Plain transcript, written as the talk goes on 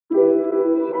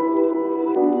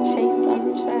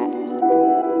the track.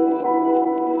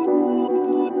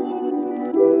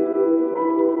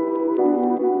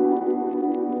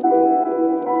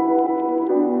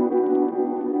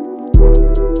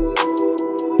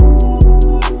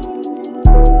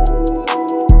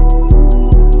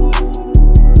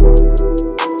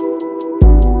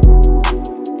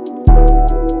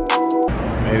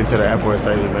 To the airport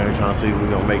safely, man. Trying to see if we're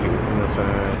gonna make it. You know what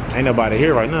I'm saying? Ain't nobody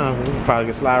here right now. We probably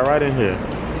can slide right in here.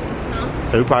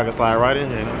 So we probably can slide right in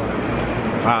here.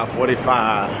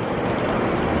 5:45.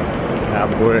 Yeah,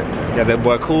 boy. Got that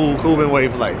boy Cool been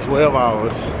waiting for like 12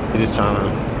 hours. He's just trying to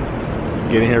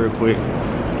get in here real quick.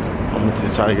 I'm gonna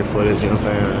just try to get footage, you know what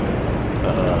I'm saying?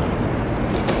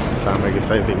 Trying to make it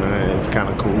safely, man. It's kind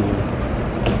of cool.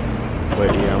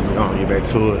 But yeah, I'm gonna get back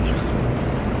to it.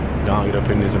 Gonna get up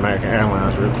in this American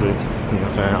Airlines real quick. You know what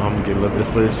I'm saying? I'm gonna get a little bit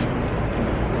of footage. I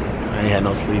ain't had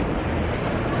no sleep.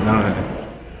 None.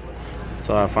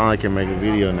 So I finally can make a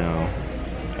video now.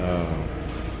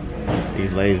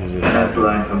 These ladies was just Cancel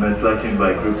line permit selecting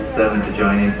by group 7 to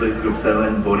join in. Please group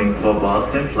 7 boarding for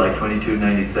Boston, flight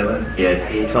 2297. Yeah,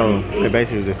 8. So they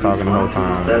basically was just talking the whole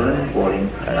time. 7 boarding.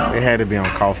 They had to be on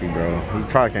coffee, bro. You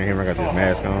probably can't hear me. I got this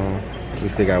mask on. We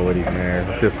still got with these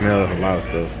masks. I still smell a lot of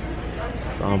stuff.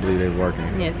 I don't believe they're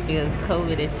working. Yes, because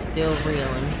COVID is still real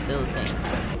and still a thing.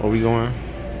 Where we going?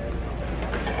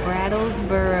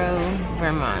 Brattlesboro,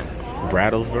 Vermont.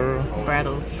 Brattlesboro?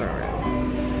 Brattlesboro.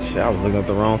 Shit, I was looking at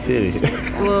the wrong city.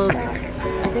 Well, I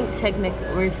think technically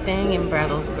we're staying in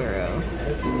Brattlesboro,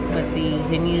 but the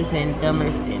venue's in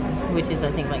Dummerston, which is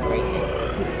I think like right next.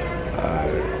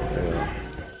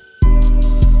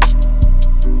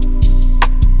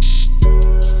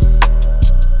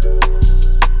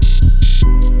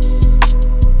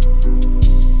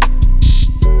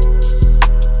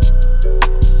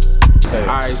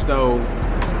 Alright, so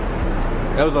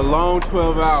that was a long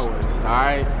 12 hours,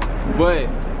 alright? But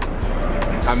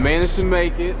I managed to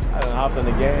make it. I hopped in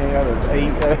the game, I was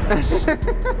 8.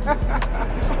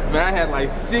 Man, I had like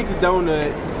 6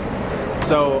 donuts.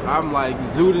 So I'm like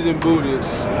zooted and booted.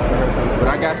 But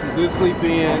I got some good sleep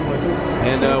in.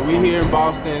 And we here in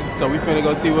Boston, so we finna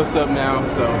go see what's up now.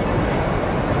 So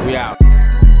we out.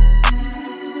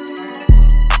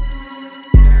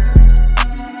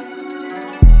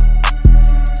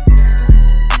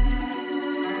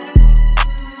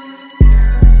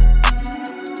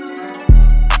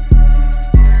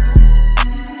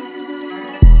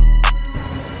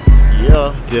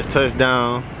 Just touched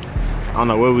down. I don't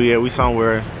know where we at. We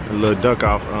somewhere, a little duck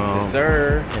off. Yes,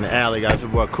 sir. In the alley. Got your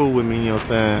boy Cool with me, you know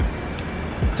what I'm saying?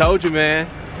 Told you, man.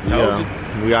 Told you.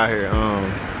 We out here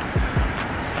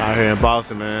in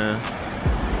Boston, man.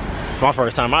 It's my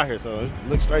first time out here, so it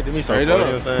looks straight to me so far, you know what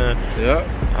I'm saying? Yep.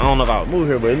 I don't know if I would move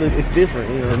here, but it's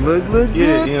different, you know. Look good, you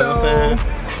know what I'm saying?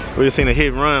 We just seen a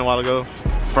hit and run a while ago.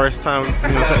 First time, you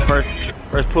know what I'm saying?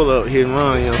 First pull up, hit and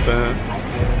run, you know what I'm saying?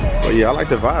 But yeah, I like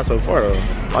the vibe so far though.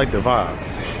 I like the vibe.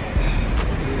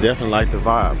 Definitely like the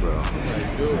vibe, bro.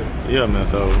 Yeah, man,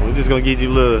 so we're just gonna give you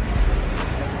a little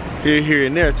here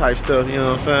and there type stuff, you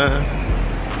know what I'm saying?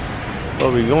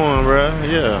 Where we going, bro?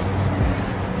 Yeah.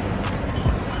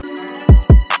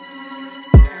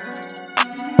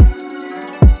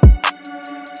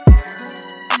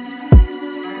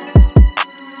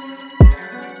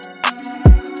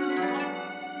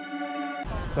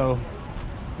 So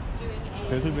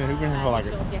since we've been here for like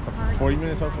 40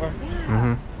 minutes so far.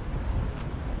 Mm-hmm.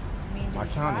 My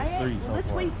count is 3 so Let's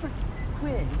far. wait for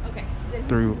Quinn. Okay.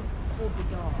 3. Hold the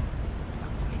dog.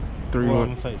 3. Well, I'm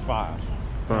gonna say 5.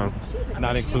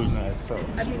 Not including us. So.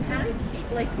 I mean, how did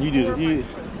like You do. You,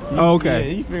 Oh, okay.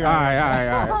 Yeah, you figure all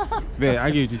out. right. Man,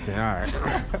 I get what you're saying. All right.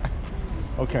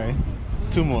 Okay.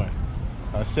 2 more.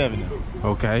 7 now.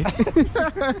 Okay.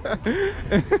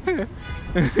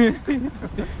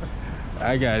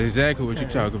 I got exactly what you're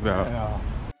talking about.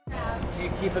 Do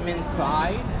you keep him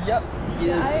inside? Yep. He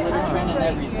is litter training and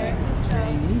everything.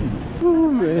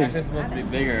 He's actually supposed to be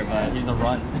bigger, but he's a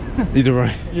run. He's a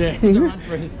run. Yeah, he's a run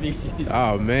for his species.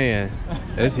 Oh man,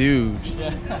 that's huge.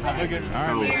 Yeah. Have a good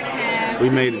We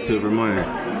made it to Vermont.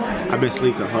 I've been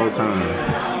asleep the whole time.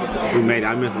 We made it.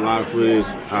 I missed a lot of footage.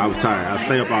 I was tired. I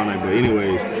stayed up all night, but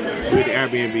anyways, we at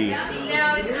the Airbnb.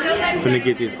 Finna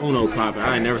get this Uno popping.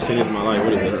 I ain't never seen this in my life.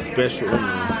 What is it? A special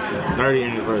Uno. 30th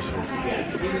anniversary.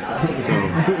 So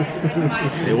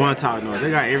they want to talk noise. They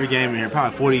got every game in here,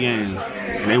 probably 40 games,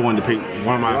 and they wanted to pick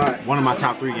one of my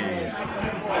top 3 games. I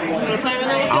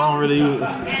don't really. You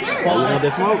want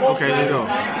that smoke? Okay, let's go.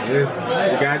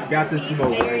 Got the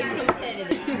smoke. Right?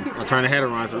 I'm turning the head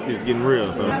around, so it's getting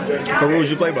real. So, what rules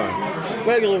you play by?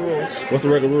 regular rules? What's the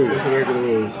regular rules? What's the regular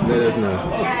rules? Let us know.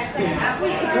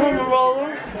 Roller.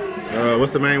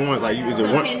 What's the main ones? Like, is it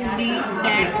one? Do you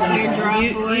stack your draw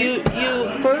boards?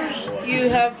 First you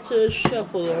have to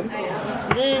shuffle them.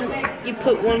 Then you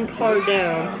put one card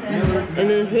down, and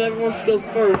then whoever wants to go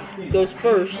first goes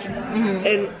first.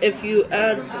 And if you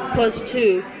add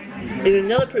 +2, and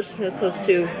another person has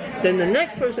 +2, then the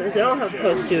next person, if they don't have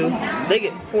 +2, they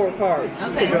get 4 cards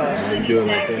to draw. Do it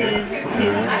like that.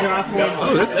 His draw board.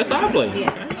 Oh, that's how I play.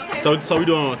 Yeah. So we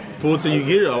doing pull till you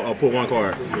get it, or pull one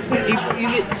card? You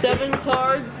get 7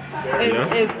 cards,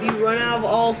 and if you run out of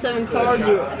all 7 cards,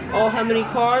 or all how many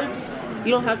cards,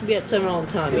 you don't have to be at 7 all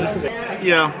the time. You can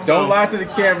Yeah. Don't lie to the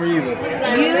camera either.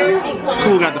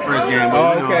 Cool got the first game.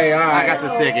 But, Okay, all right. I got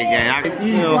the second game.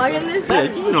 Playing this? Yeah,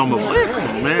 you know I'm a player. Come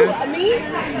on, man.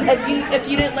 if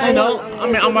you didn't I know. I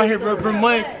mean, I'm out here for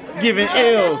Vermont giving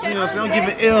L's. You know what I'm saying? I'm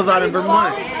giving L's out in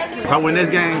Vermont. If I win this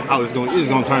game, it's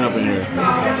gonna turn up in there.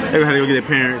 They had to go get their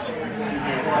parents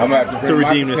I'm gonna have to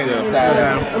redeem themselves.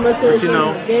 I'm gonna say But you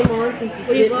know, game on since you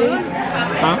hit me.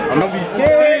 I'm gonna be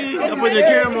scared. See, I'm putting the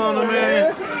camera on them,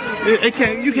 man.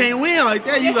 You can't win like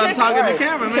that. You gotta talk in the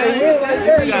camera, man.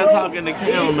 You gotta talk in the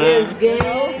camera, man.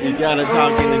 You gotta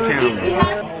talk in the camera.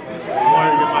 I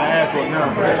wanted to get my ass whooped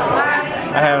now, bro.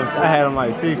 I had him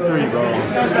like 6'3", bro.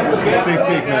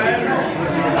 6'6" now.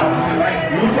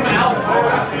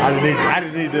 I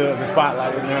just need the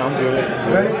spotlight now. I'm good.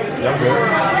 Ready? Yeah, I'm good.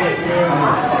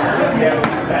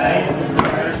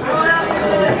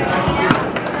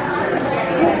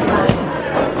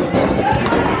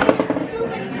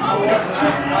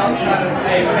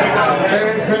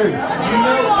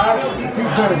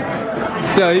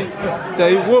 Tell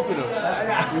you whooping him.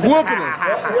 Whooping him.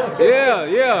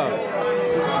 Yeah.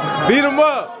 Beat him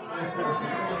up.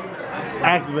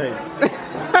 Activate.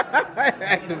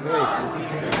 Activate.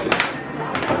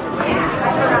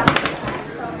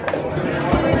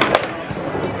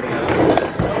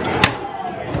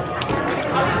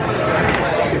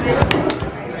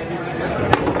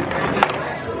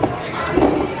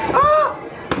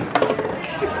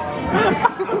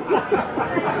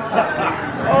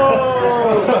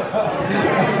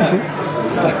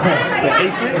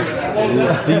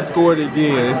 He scored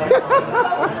again.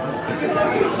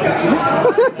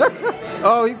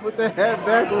 Oh, he put the hat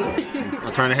backwards.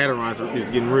 I turn the head around, so it's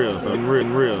getting real. So it's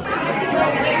real.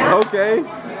 Okay.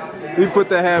 He put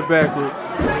the hat backwards.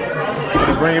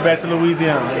 Bring it back to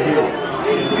Louisiana.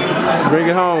 Bring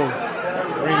it home.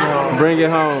 Bring it home. Bring it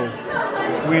home.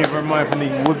 We in Vermont for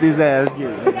nigga whoop his ass.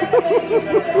 Get it.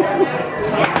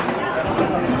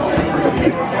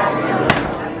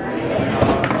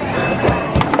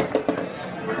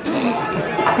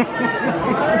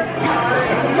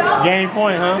 Game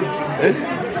point, huh?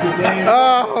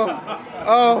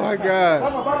 Oh my God.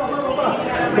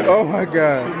 Oh my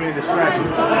God. Too many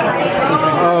distractions.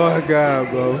 Oh my God,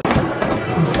 bro.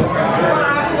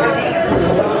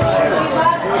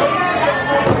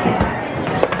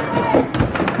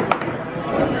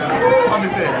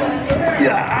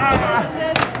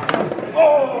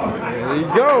 There you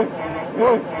go.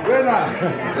 Whoa.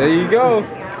 There you go.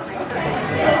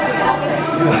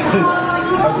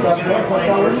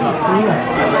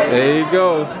 There you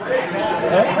go.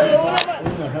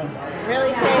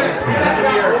 Really safe.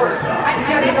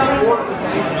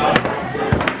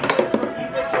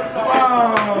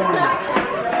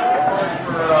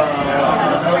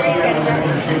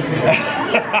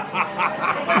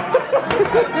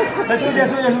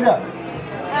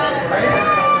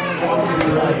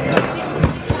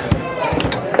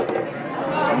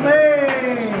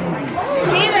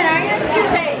 Steven, are you too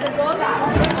late? The goal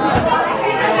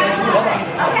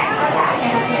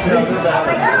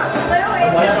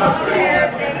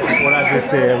What I just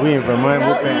said, we in Vermont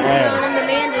whooping The ass.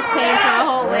 man just came for a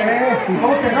whole winner.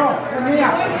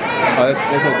 Oh,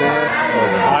 that's okay.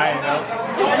 I know.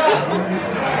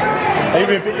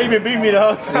 He been beating me the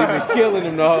whole He's time. been killing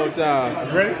him the whole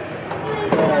time. Ready?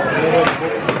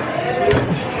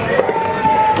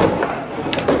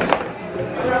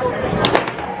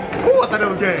 Ooh, I thought that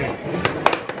was game.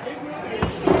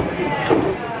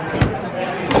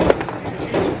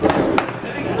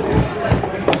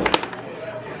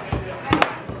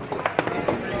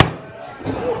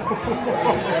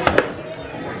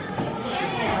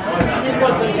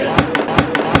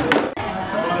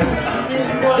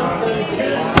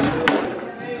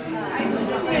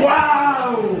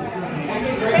 Wow!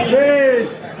 Good!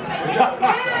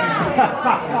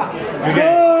 Good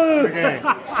game. Good game.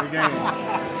 Good game.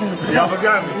 Y'all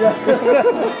forgot me.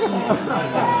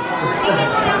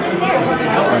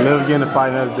 I'll never get in a fight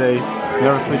another day.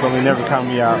 Never sleep on me, never count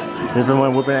me out.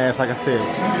 Everyone whooping ass like I said.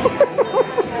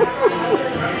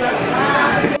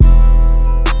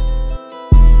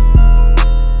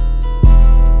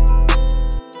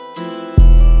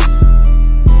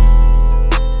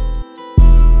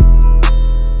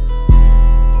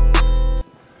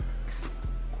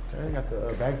 They got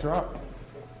the backdrop.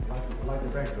 I like the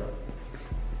backdrop.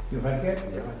 You like it?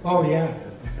 Yeah. Oh yeah.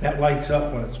 That lights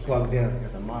up when it's plugged in.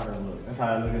 Got the modern look. That's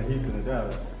how I look at Houston and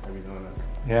Dallas. They be doing that.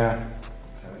 Yeah.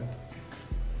 Okay.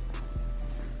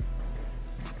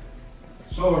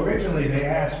 So originally they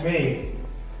asked me,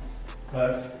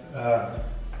 but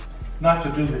not to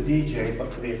do the DJ,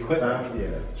 but for the equipment. Sound?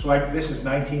 Yeah. So this is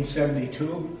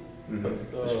 1972.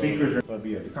 The speakers are. It'll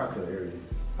be at the cocktail area.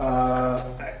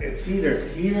 It's either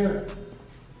here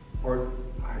or,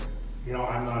 you know,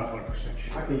 I'm not 100%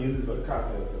 sure. I can use this for the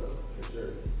cocktail stuff, for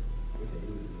sure. We can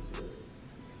use it for sure.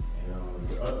 And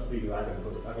the other speakers I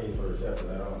can use for the chef for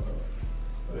that also.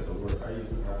 So this will work. I use it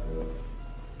for the cocktail.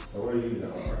 So what are you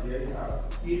using?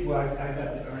 RCA? Well, I got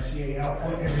the RCA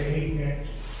output every 8-inch.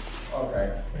 Okay.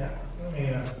 Yeah. Let me,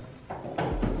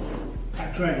 I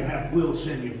tried to have Will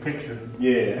send you a picture.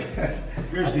 Yeah.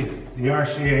 Here's the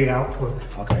RCA output.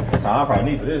 Okay. That's all I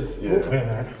probably need for this.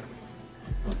 Yeah.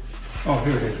 Oh,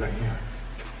 here it is right here.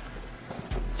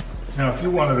 Now, if you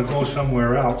wanted to go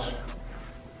somewhere else,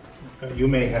 you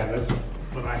may have it,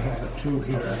 but I have it too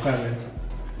here. I've got an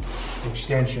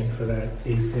extension for that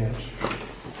 1/8 inch.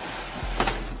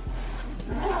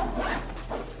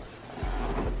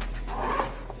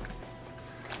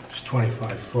 It's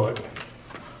 25 foot.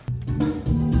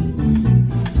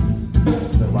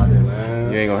 Nobody,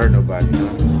 man. You ain't gonna hurt nobody,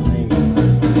 huh? Ain't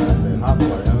gonna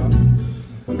hospital, huh?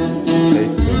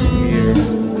 Chase it over here.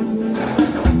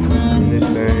 And this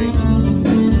thing.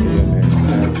 Yeah, man.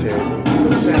 Sound check.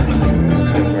 Sound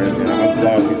check right now. I'm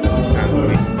vlogging, so it's kind of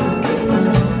weak.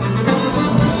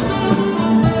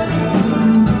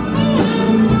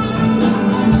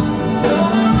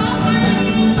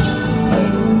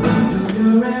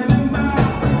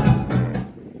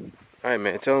 Alright,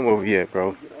 man. Tell them where we at,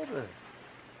 bro.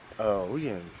 We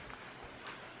in,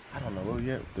 I don't know where we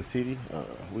at, the city.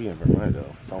 We in Vermont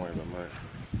though, somewhere in Vermont.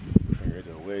 We're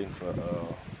just waiting for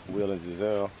Will and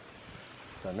Giselle.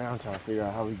 So now I'm trying to figure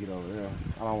out how we get over there.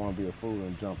 I don't want to be a fool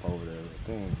and jump over there.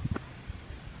 I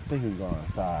think we go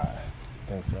inside. I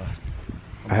think so.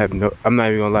 I'm not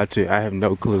even gonna lie to you, I have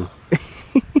no clue. I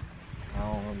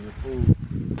don't want to be a fool.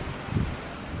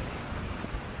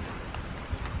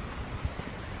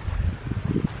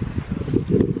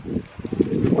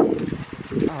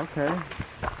 Oh, okay.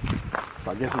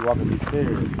 So I guess we walk up these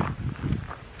stairs.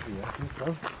 Yeah, I think so.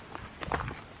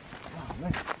 Oh,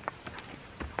 man.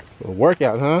 A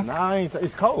workout, huh? Nah,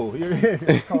 it's cold.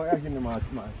 It's cold. I get in my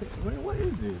what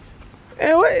is this?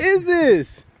 Hey, what is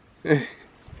this?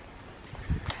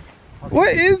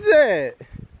 What is that?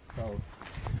 So,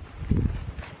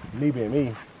 me being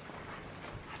me,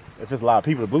 if there's a lot of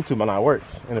people, the Bluetooth might not work.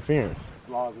 Interference.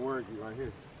 Laws work right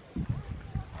here.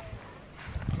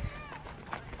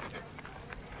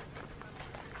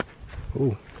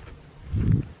 Ooh.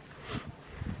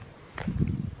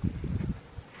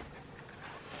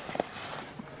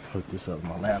 Hook this up with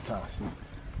my laptop. See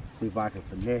if I can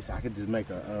finesse. I could just make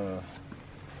a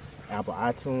Apple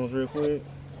iTunes real quick.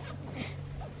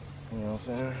 You know what I'm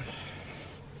saying?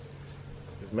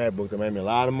 This MacBook that made me a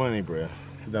lot of money, bro.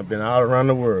 It's done been all around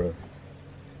the world.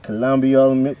 Colombia,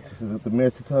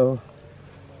 Mexico.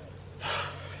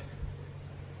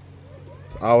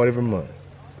 It's all every month.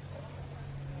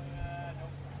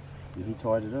 Did he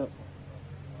charge it up?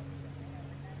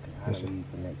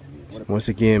 Once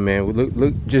again, man,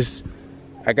 look, just,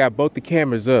 I got both the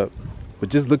cameras up, but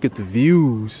just look at the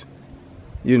views,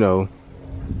 you know,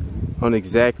 on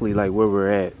exactly like where we're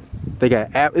at. They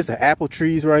got, it's an apple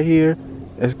trees right here.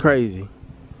 That's crazy.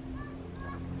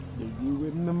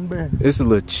 It's a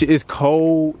little, it's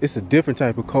cold. It's a different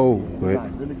type of cold, but it's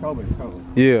not really cold, but it's cold.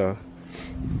 Yeah,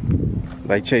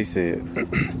 like Chase said.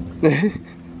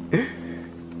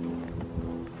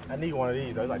 I need one of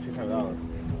these. Though. It's like $600.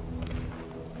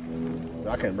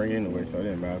 But I can't bring it anyway, so it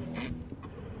didn't matter.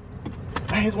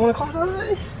 Dang, it's 1 o'clock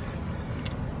already.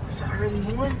 It's already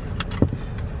 1.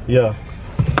 Yeah.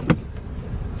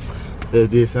 Let's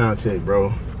do a sound check,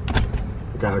 bro.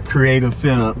 We got a creative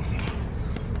setup.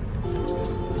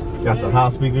 Got some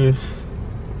house speakers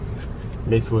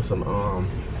mixed with some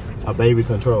a baby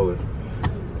controller.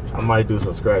 I might do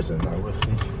some scratching. Like, we'll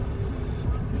see.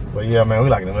 But yeah, man, we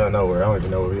like in the middle of nowhere. I don't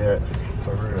even know where we at.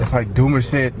 For real. It's like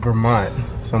Doomerset, Vermont,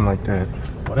 something like that.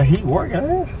 Well, the heat working,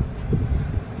 man.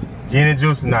 Gin and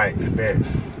juice tonight, I bet.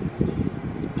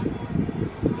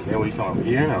 Yeah, what you saw over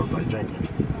here? I was like drinking.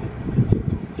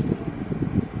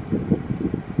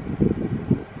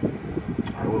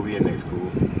 Alright, where we at next,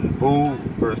 cool? Food,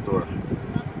 first store.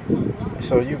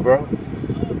 So you, bro?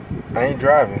 I ain't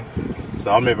driving.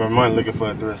 So I'm in Vermont looking for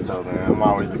a thrift store, man. I'm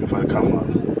always looking for the come up.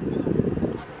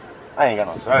 I ain't got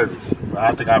no service.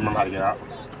 I think I remember how to get out.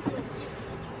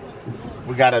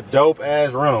 We got a dope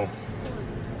ass rental.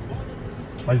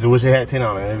 I just wish it had 10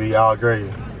 on it. It'd be all great.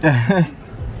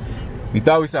 We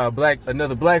thought we saw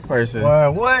another black person.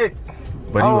 What?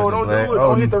 But he wasn't don't black. do it.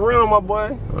 Don't hit the rim, my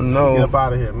boy. Oh, no. Get up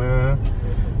out of here, man.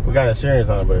 We got insurance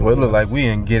on it, but well, it look like we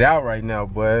in Get Out right now,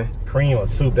 boy. Cream or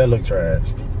soup, that look trash.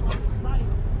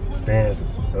 Experience,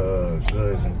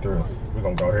 goods and thrills. We're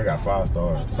gonna go here, got 5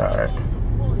 stars. All right.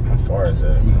 How far is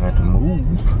that? We have to move.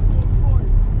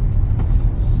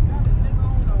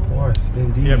 Of course,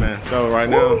 indeed. Yeah, man. So right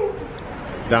now,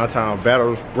 downtown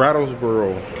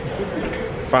Brattlesboro.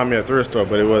 Found me a thrift store,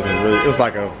 but it wasn't really. It was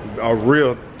like a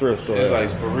real thrift store. It's like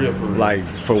for real. Like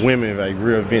for women, like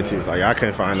real vintage. Like I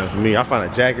couldn't find nothing for me. I found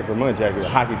a jacket, Vermont jacket, a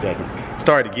hockey jacket.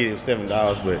 Started to get it, $7,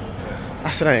 but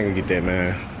I said I ain't gonna get that,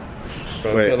 man.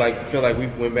 Bro, feel like we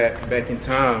went back in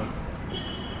time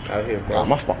out here, bro.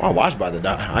 My watch about to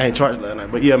die. I ain't charged last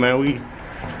night, but yeah, man, we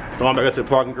going back up to the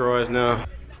parking garage now.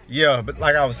 Yeah, but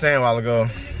like I was saying a while ago,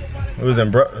 I was in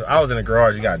the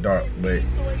garage. It got dark, but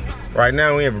right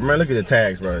now we in Vermont. Look at the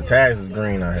tags, bro. The tags is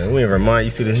green out here. We in Vermont.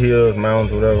 You see the hills,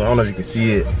 mountains, whatever. I don't know if you can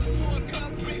see it.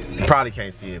 You probably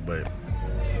can't see it, but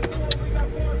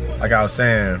like I was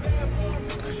saying,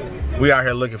 we out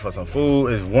here looking for some food.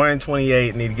 It's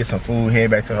 1:28. Need to get some food. Head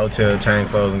back to the hotel, change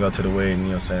clothes, and go to the wedding. You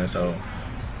know what I'm saying? So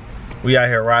we out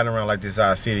here riding around like this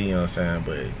our city. You know what I'm saying?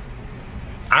 But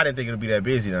I didn't think it'd be that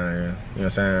busy down here. You know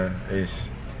what I'm saying? It's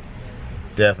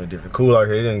definitely different. Cool out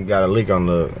here. It didn't got a leak on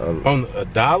the on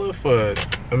 $1 for.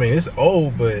 I mean, it's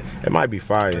old, but it might be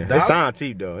fire. It sound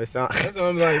cheap though. It sound. That's what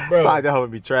I'm like, bro. It's like that would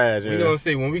be trash. We gonna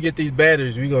see when we get these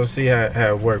batteries. We gonna see how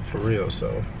it work for real.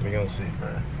 So we gonna see,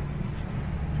 man.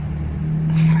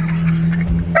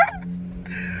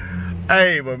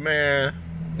 Hey, but man,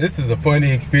 this is a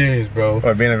funny experience, bro.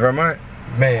 What, being in Vermont?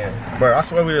 Man, bro, I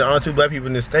swear we the only 2 black people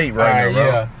in this state right now, bro.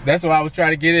 Yeah, that's what I was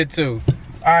trying to get into.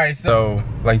 All right, so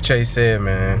like Chase said,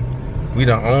 man, we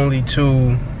the only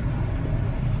 2.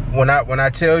 When I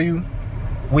tell you,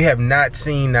 we have not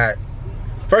seen that.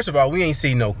 First of all, we ain't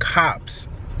seen no cops.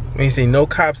 We ain't seen no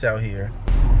cops out here.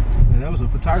 And that was a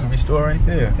photography store right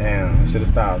there. Damn, should have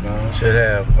stopped, man. Should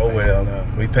have. Oh well,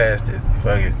 we passed it.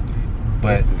 Fuck it.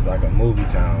 But this is like a movie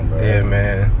town, bro. Yeah,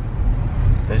 man.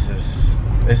 This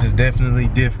is definitely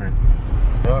different.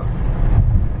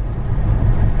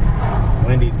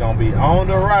 Wendy's gonna be on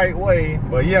the right way,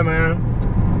 but yeah,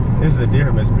 man, this is a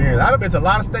different experience. I've been to a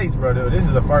lot of states, bro. This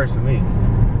is the first for me.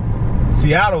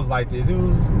 Seattle's like this. It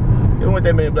wasn't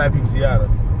that many black people in Seattle.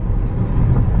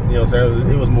 You know what I'm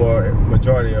saying? It was more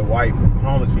majority of white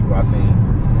homeless people I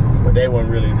seen, but they weren't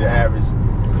really the average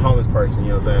homeless person. You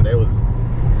know what I'm saying? They was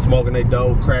smoking their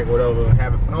dope, crack, whatever,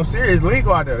 having fun. I'm serious,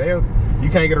 legal out there. You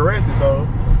can't get arrested, so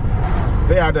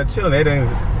they out there chilling. They done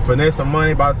finesse some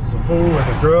money, bought some food and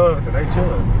some drugs, and they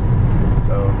chilling.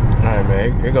 So, all right,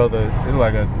 man. It's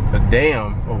like a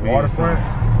dam over here. Waterfront.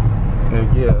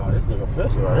 Yeah. Oh, this nigga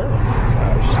official right here.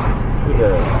 Look at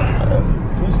that.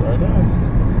 Official right there.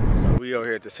 So we over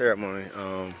here at the ceremony.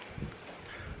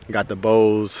 Got the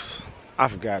Bose. I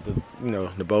forgot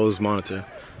the Bose monitor.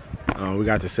 We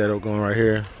got the setup going right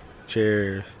here.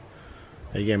 Chairs.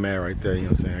 They get mad right there, you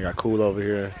know what I'm saying? I got Cool over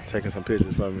here taking some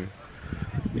pictures for me.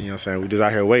 You know what I'm saying? We just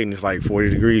out here waiting. It's like 40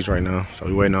 degrees right now. So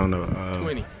we waiting on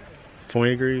the 20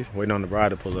 degrees, waiting on the bride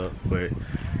to pull up, but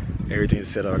everything's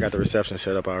set up. I got the reception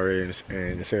set up already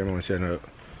and the ceremony set up.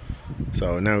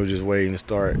 So now we're just waiting to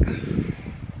start.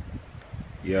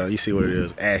 Yeah, you see what it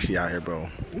is. Ashy out here, bro.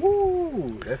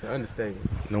 Woo! That's an understatement.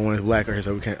 No one's black out here,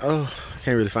 so we can't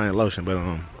really find lotion, but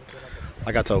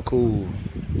like I told Cool,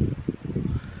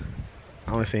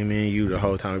 I only seen me and you the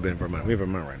whole time we've been in Vermont. We're in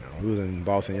Vermont right now. We was in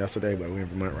Boston yesterday, but we're in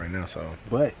Vermont right now, so.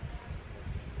 But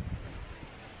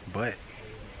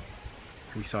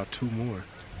we saw 2 more.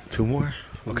 2 more?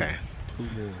 Okay. 2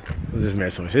 more. We're just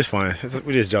messing with it. It's fun.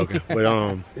 We're just joking.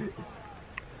 But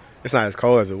it's not as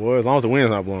cold as it was. As long as the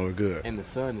wind's not blowing, we're good. And the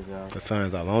sun is out. The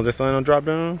sun's out. As long as the sun don't drop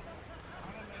down,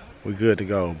 we're good to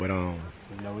go. But you know,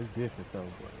 it's different though.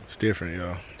 Boy. It's different,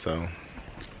 y'all. So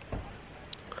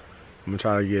I'm gonna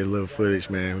try to get a little footage,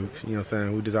 man. You know what I'm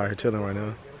saying? We just out here chilling right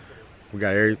now. We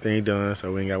got everything done,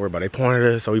 so we ain't got to worry about it. They pointed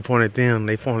at us, so we pointed at them.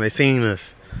 They seen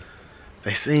us.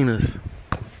 They seen us.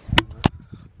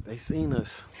 They seen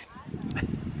us.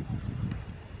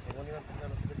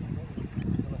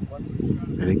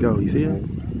 There they go. You see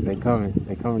them? They coming.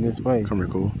 They coming this way. Come here,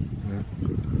 Cool. Yeah.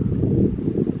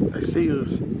 They see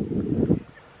us.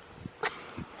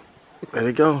 There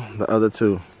they go. The other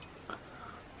 2.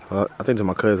 I think it's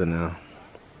my cousin now.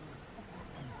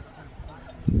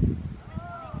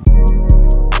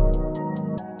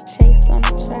 Chase on the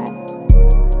track.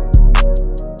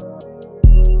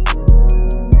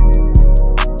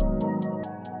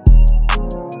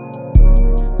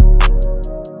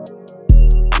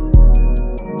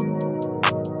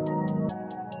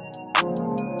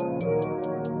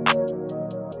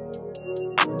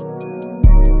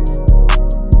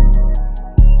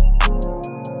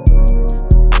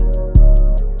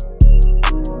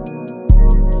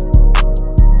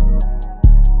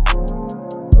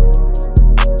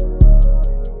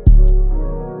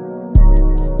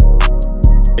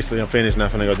 Basically, I'm finished now.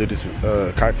 I'm gonna go do this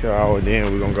cocktail hour, then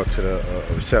we're gonna go to the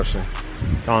reception.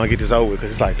 I wanna get this over because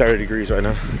it's like 30 degrees right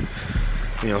now.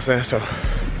 You know what I'm saying? So,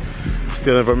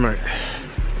 still in Vermont.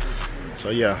 So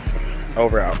yeah,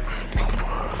 over out.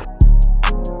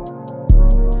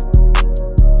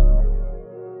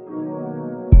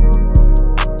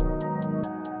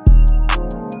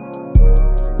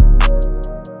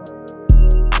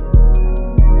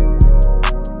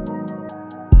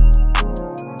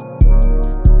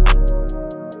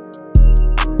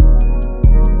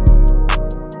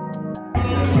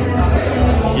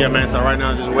 Yeah, man, so right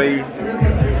now just waiting.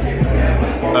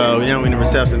 We in the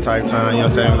reception type time, you know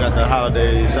what I'm saying? We got the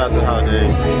holidays, shout out to the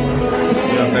holidays. You know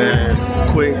what I'm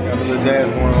saying? Quick, got a little jazz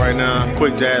going right now.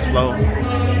 Quick jazz flow.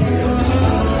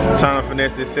 Trying to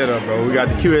finesse this setup, bro. We got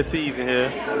the QSCs in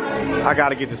here. I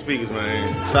gotta get the speakers,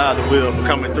 man. Shout out to Will for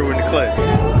coming through in the clutch.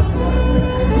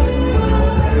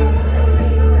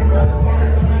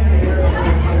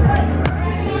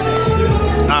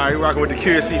 Alright, we're rocking with the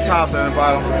QSC tops and the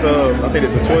bottoms and subs. I think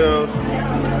it's the 12s.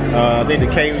 I think the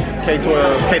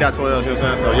K12s, K.12s, you know what I'm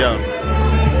saying? So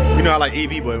yeah. You know I like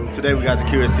EV, but today we got the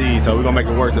QSC, so we're gonna make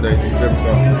it work today.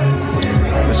 So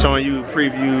just showing you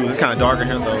previews. It's kinda dark in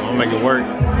here, so I'm gonna make it work.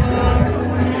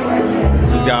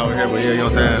 This guy over here, but yeah, you know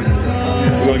what I'm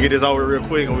saying? We're gonna get this over real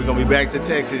quick and we're gonna be back to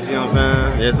Texas, you know what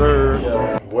I'm saying? Yes sir.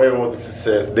 Yeah. Boy, was a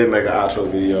success. Didn't make an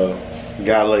outro video.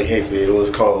 Got a little hectic, it was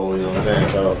cold, you know what I'm saying?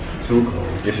 So too cold.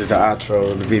 This is the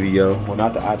outro of the video. Well,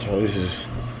 not the outro, this is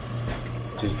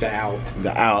just the out. The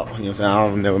out, you know what I'm saying? I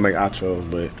don't never make outros,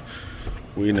 but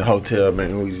we in the hotel,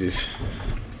 man. We just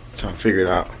trying to figure it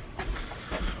out.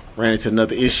 Ran into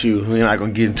another issue. We're not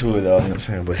gonna get into it though, you know what I'm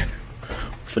saying? But we're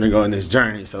finna go on this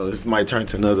journey, so this might turn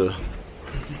to another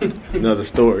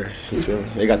story. You feel me?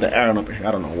 They got the air on up here.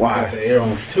 I don't know why. Got the air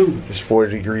on 2. It's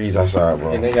 40 degrees outside,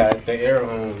 bro. And they got the air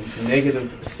on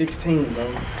 -16, bro.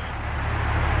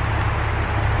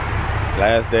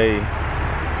 Last day,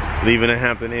 leaving the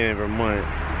Hampton Inn in Vermont.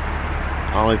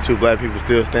 Only 2 black people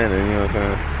still standing, you know what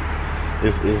I'm saying?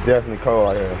 It's definitely cold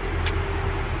out here.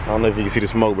 I don't know if you can see the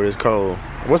smoke, but it's cold.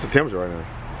 What's the temperature right now?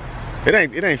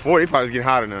 It ain't 40, it probably getting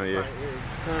hotter now, yeah.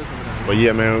 But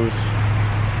yeah, man,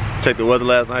 checked the weather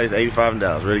last night, it's 85 in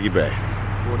Dallas, ready to get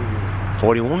back.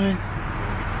 41?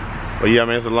 But yeah,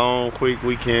 man, it's a long, quick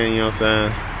weekend, you know what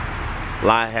I'm saying? A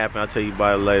lot happened, I'll tell you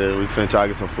about it later. We finna try to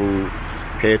get some food,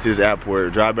 head to this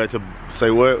airport, drive back to,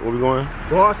 say what? Where we going?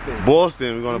 Boston.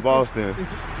 Boston, we're going to Boston.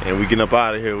 And we getting up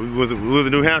out of here. We was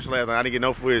in New Hampshire last night, I didn't get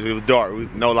no footage, it was dark,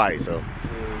 no light, so.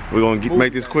 We're gonna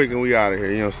make this quick and we out of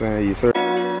here, you know what I'm saying? Yes, sir.